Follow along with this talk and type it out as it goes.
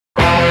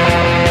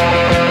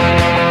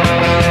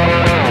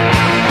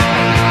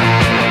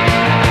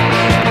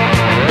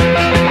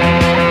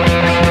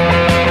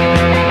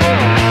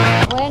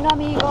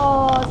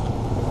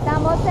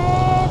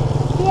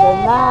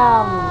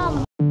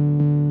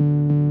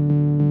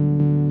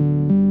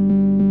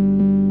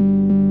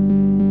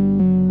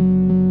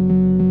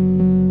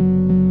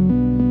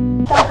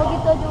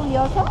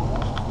lluvioso,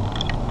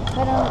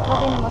 pero nosotros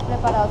vinimos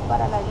preparados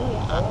para la lluvia.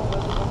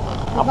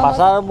 A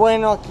pasar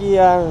bueno aquí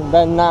en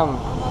Vietnam.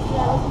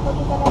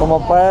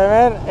 Como pueden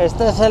ver,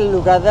 este es el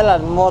lugar de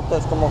las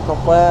motos, como que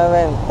pueden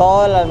ver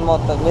todas las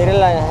motos. Miren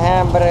la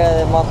enjambre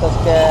de motos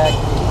que hay aquí.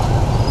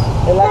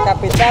 Es la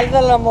capital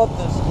de las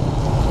motos.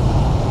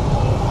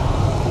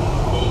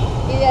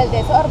 Y del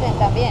desorden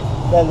también.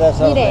 Del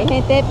desorden. Mire,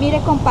 gente, mire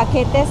con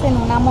paquetes en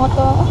una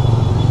moto.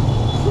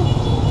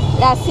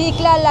 Las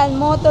ciclas, las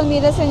motos,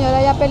 mire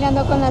señora ya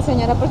peleando con la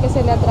señora porque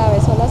se le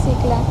atravesó la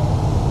cicla.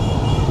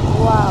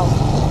 Wow.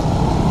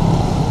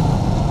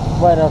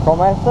 Bueno,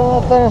 como esto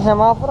no tiene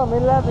semáforo,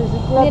 mire la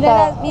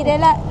bicicleta. Mire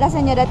la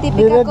señora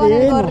típica Mire con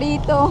divino. el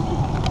gorrito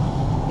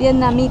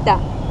vietnamita.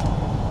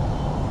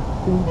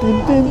 Tin,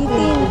 tin, tin,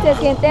 tin. Se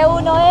siente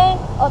uno en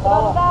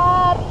otro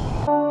lugar.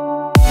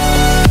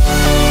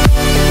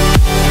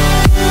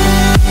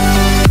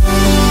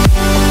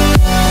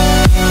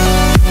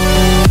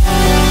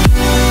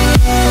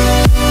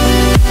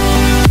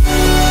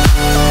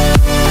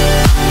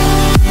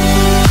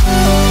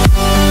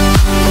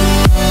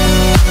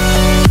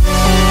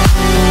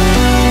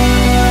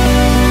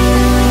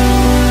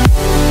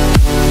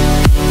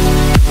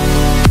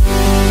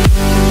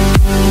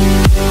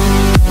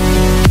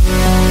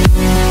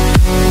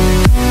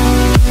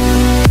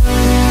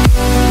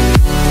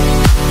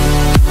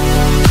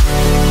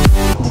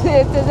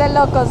 Este es el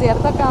loco,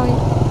 ¿cierto, Cami?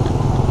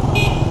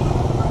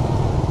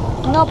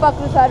 No, para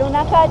cruzar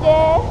una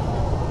calle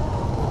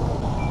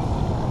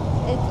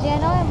es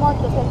lleno de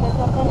motos, el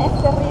desorden es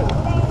terrible.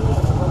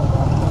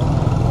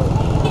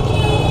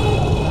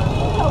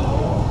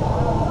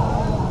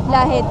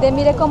 La gente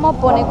mire cómo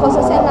pone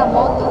cosas en la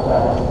moto.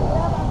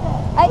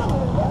 ¡Ay!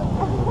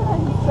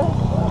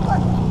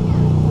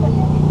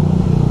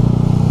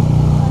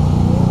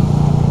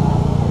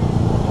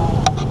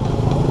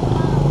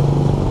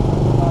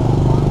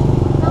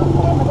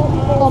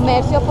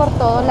 Comercio por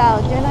todos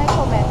lados, lleno de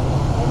comercio.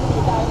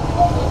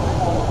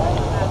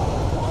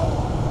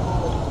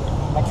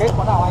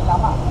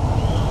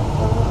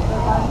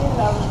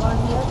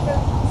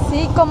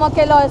 Sí, como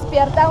que lo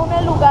despierta uno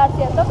el lugar,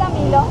 ¿cierto,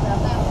 Camilo?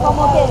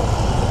 Como que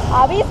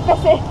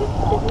avíspese.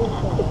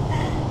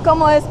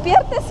 Como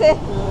despiértese.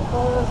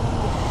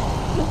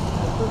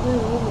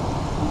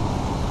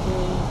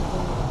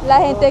 La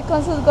gente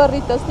con sus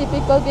gorritos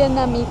típicos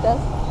vietnamitas,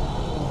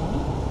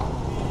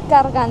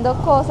 cargando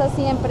cosas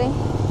siempre.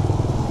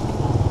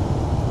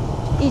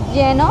 Y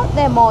lleno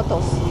de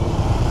motos.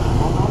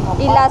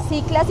 Y las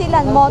ciclas y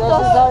las motos.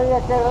 Yo sabía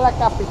que era la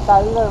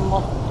capital de las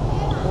motos.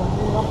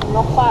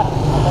 No para.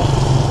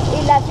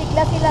 Y las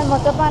ciclas y las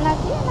motos van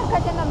aquí en la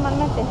calle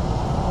normalmente.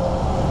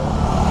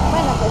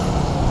 Bueno, pues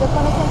yo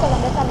conozco en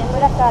Colombia también,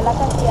 pero acá la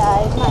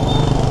cantidad es más.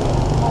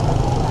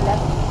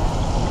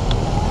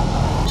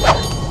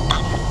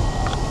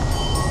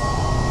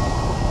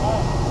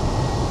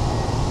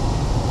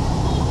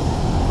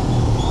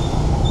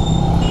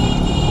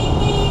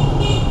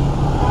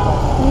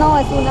 No,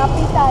 es una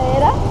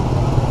pisadera.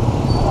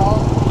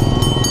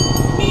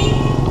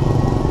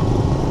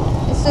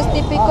 Esto es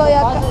típico de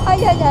acá.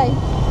 Ay, ay, ay.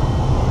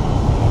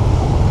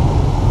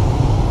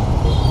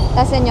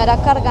 La señora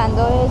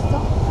cargando esto.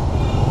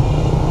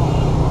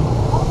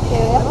 Qué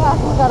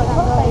berraco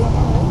cargando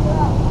esto.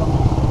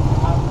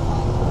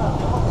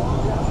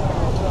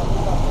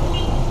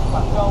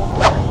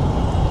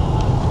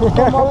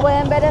 Como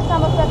pueden ver,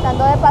 estamos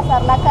tratando de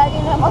pasar la calle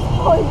y no hemos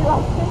podido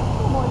hacer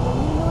como 10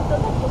 minutos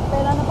aquí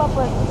esperando para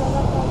poder cruzar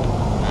la calle.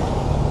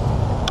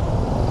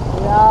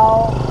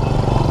 Cuidado.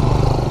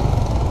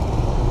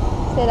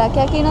 ¿Será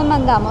que aquí nos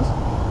mandamos?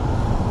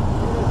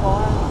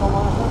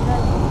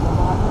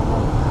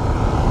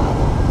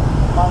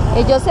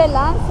 Ellos se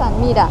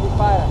lanzan, mira.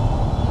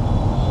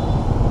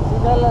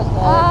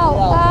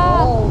 ¡Au,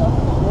 au!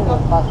 Mira,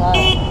 pasar.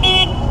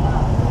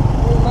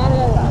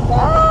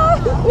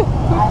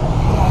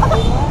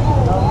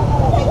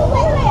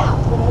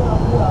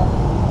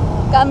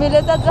 Camilo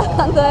está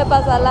tratando de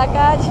pasar la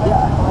calle.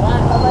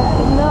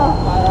 No.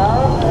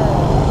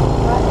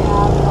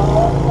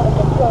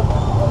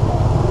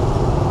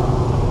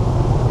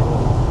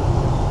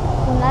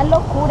 Una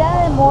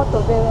locura de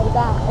motos, de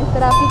verdad. El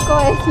tráfico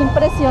es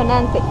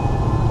impresionante.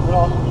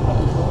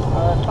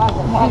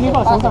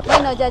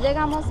 Bueno, ya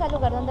llegamos al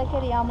lugar donde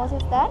queríamos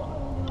estar.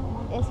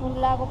 Es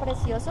un lago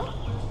precioso,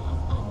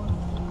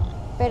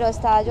 pero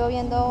está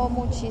lloviendo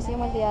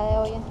muchísimo el día de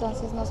hoy,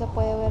 entonces no se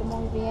puede ver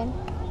muy bien.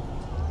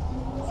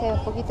 Se ve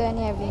un poquito de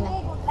nieblina.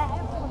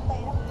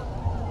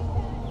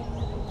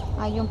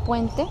 Hay un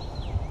puente.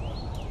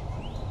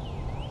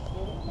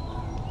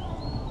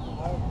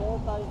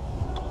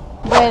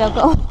 Bueno,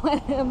 como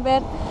pueden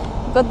ver,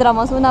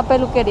 encontramos una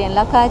peluquería en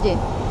la calle.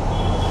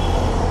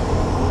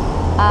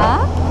 ¿Ah?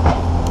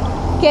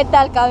 ¿Qué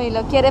tal,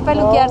 Camilo? ¿Quiere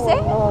peluquearse?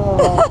 No.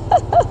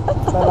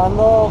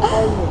 Pelando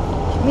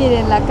pollo.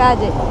 Miren la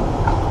calle.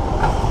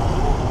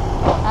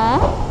 ¿Ah?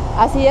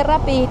 Así de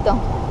rapidito.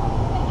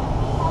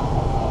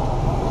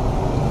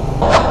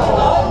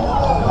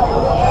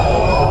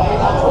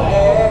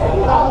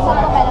 Vamos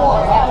a comer un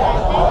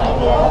restaurante y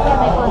miren lo que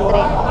me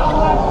encontré.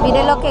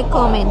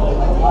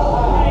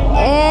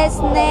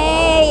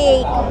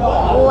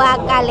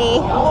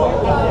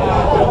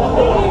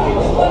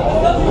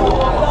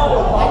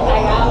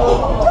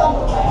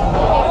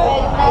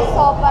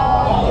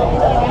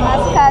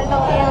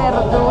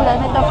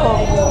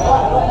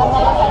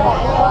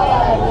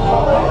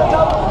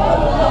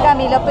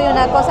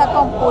 una cosa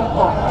con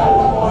pulpo.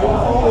 Es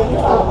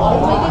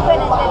muy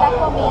diferente la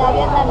comida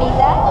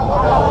vietnamita a la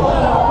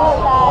comida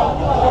thai.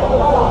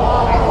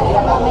 Hasta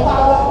el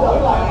momento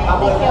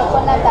me quedo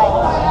con la thai.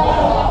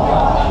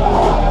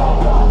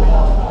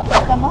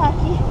 Estamos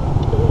aquí.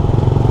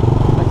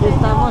 Aquí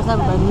estamos en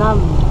Vietnam.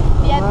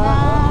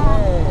 Vietnam,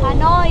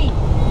 Hanoi.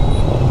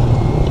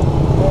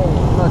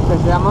 Lo que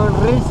se llama un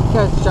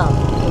rickshaw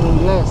en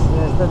inglés,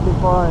 este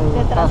tipo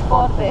De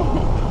transporte.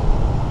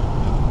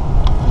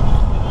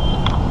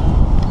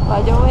 Va a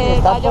llover,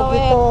 Está va a un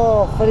llover.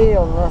 poquito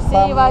frío, no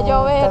está Sí, va a muy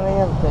llover.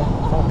 caliente.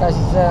 Son casi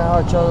 $8.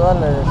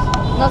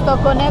 Nos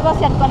tocó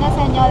negociar con el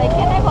señor. Hay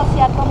que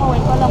negociar como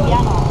buen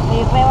colombiano.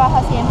 Y rebaja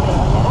siempre,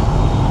 ¿no será?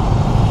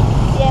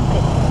 Siempre.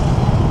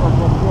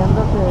 Porque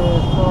entiendo que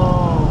esto...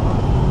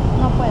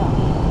 No puedo.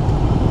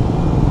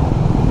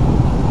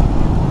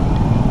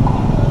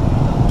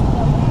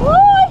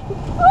 ¡Uy!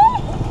 ¡Uy!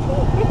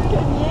 ¡Qué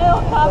miedo,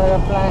 Javi! Pero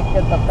el plan es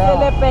que Se tocaba.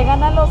 le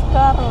pegan a los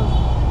carros.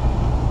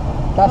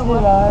 Casi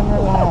la dan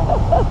en la...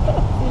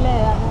 Sí le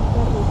dan al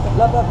perrito.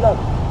 Bla, bla, bla.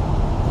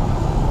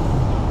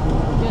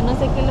 Yo no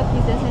sé qué lo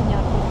quise el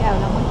señor porque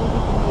habla muy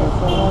poquito inglés.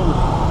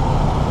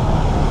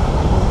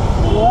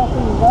 Cuidado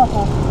con mis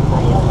gafas.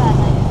 Ahí están,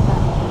 ahí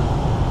están.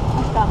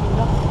 Acá,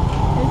 mira.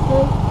 Esto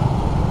es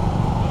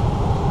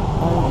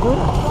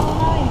 ¿Aventura?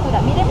 una aventura.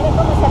 Mire, mire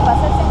cómo se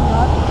pasa el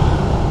señor.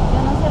 Yo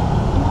no sé,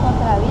 en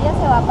contravía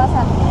se va a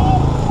pasar.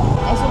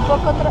 Es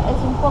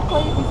un poco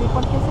difícil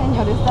porque el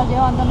señor está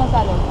llevándonos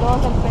a los dos,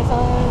 el peso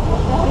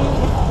es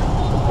terrible.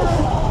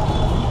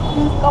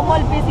 Es como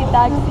el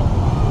visitaxi.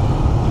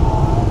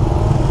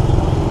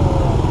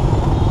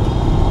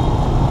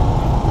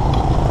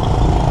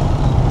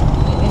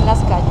 Miren las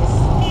calles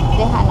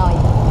de Hanoi,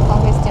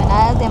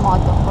 congestionadas de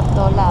motos por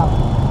todos lados.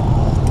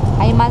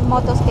 Hay más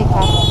motos que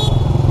carros.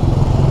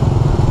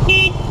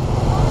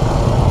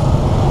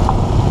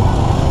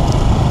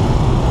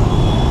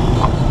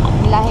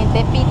 La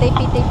gente pita y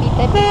pita y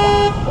pita y pita.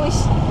 Uy.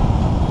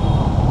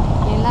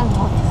 Y en las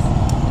motos.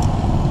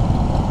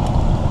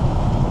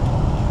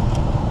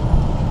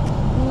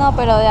 No,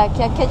 pero de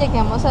aquí a que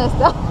lleguemos a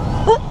esta a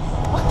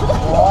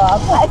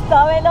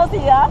esta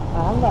velocidad.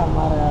 Anda,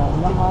 María,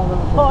 anda más de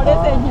lo que Pobre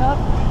estaba. señor.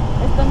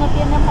 Esto no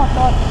tiene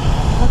motor.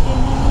 No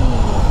tiene ni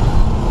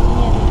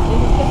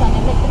esos que son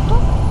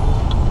eléctricos.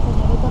 El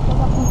señor le toca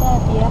esa punta de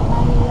pierna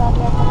y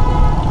darle a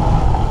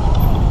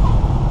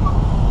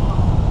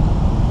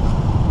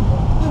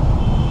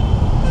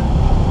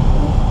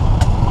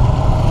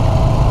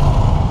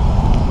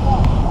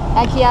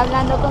aquí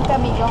hablando con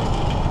Camilo,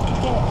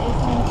 que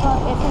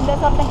es un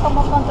desorden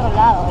como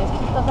controlado, es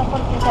chistoso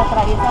porque se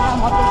atraviesa la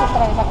moto, se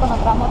atraviesa con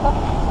otra moto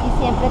y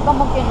siempre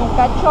como que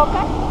nunca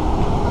chocan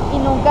y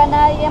nunca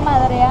nadie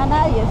madrea a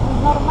nadie, eso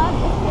es normal.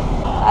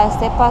 A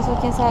este paso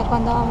quién sabe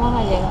cuándo vamos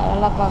a llegar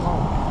al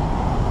apagón.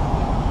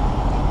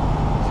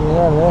 Sí,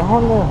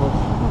 lejos.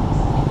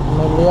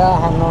 Me envía a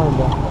Hanoi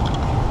ya.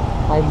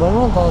 Hay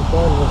buenos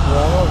hoteles,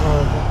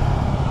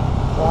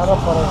 claro,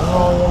 por eso no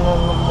vienen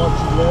los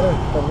mochileros,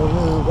 también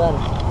el lugar.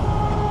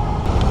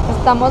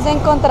 Estamos en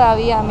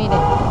contravía, miren.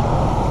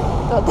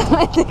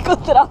 Totalmente en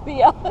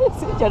contravía. El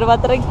señor va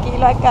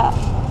tranquilo acá.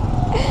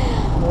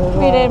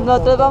 Miren,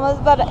 nosotros vamos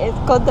para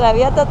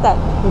contravía total.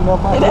 Y no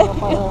Miren,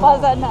 pasa no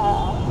pasa nada.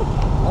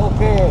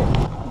 Ok.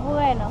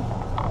 Bueno,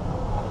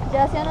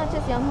 ya se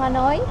anocheció en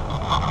Hanoi y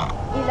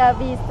la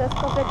vista es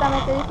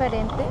completamente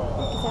diferente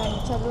porque se ven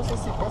muchas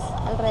lucecitas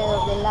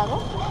alrededor del lago.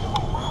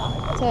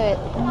 Se ve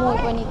muy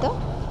bonito.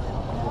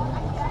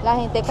 La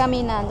gente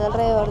caminando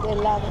alrededor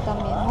del lago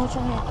también, mucha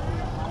gente.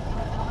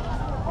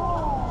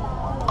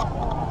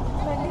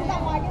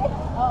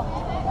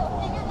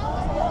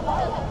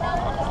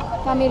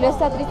 Camilo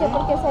está triste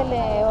porque se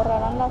le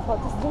borraron las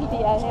fotos del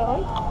día de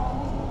hoy.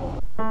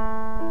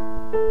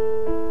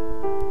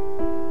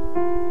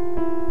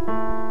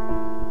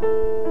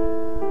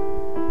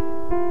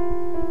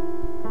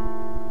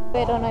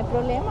 Pero no hay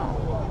problema.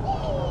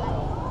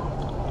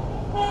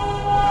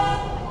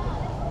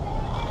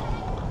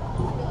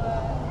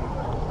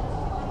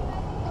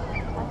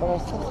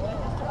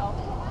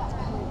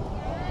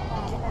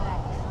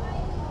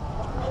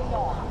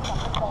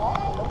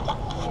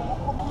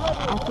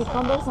 Aquí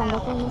conversando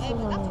con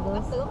nuestros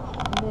amigos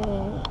de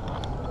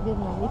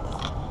vietnamitas.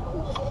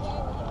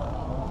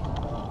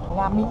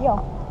 Làm gì không?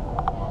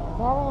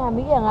 Nó làm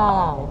biết rằng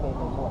là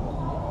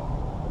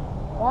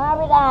nó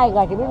biết ai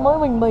cả chỉ biết mỗi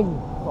mình.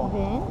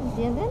 ¿Ven?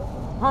 ¿Entienden?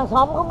 Hàng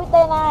xóm không biết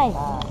tên ai.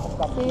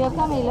 Sí, yo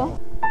Camilo.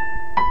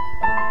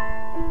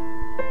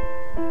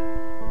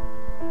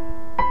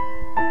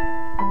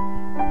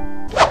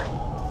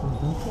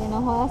 Que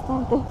no jodas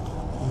tanto.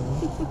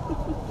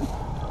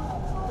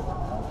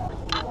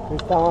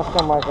 Estamos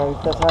con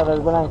Margarita Sara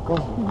el Blanco.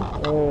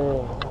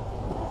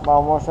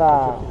 Vamos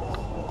a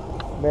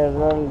ver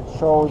el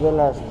show de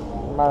las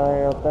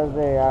margaritas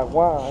de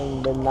agua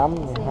en Vietnam,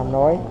 en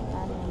Hanoi.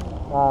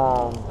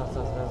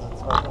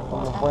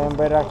 Como pueden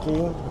ver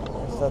aquí,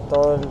 está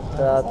todo el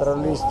teatro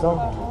listo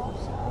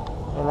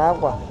en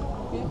agua.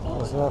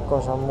 Es una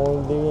cosa muy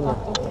divina.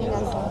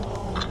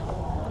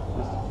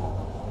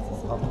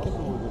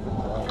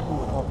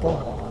 qué?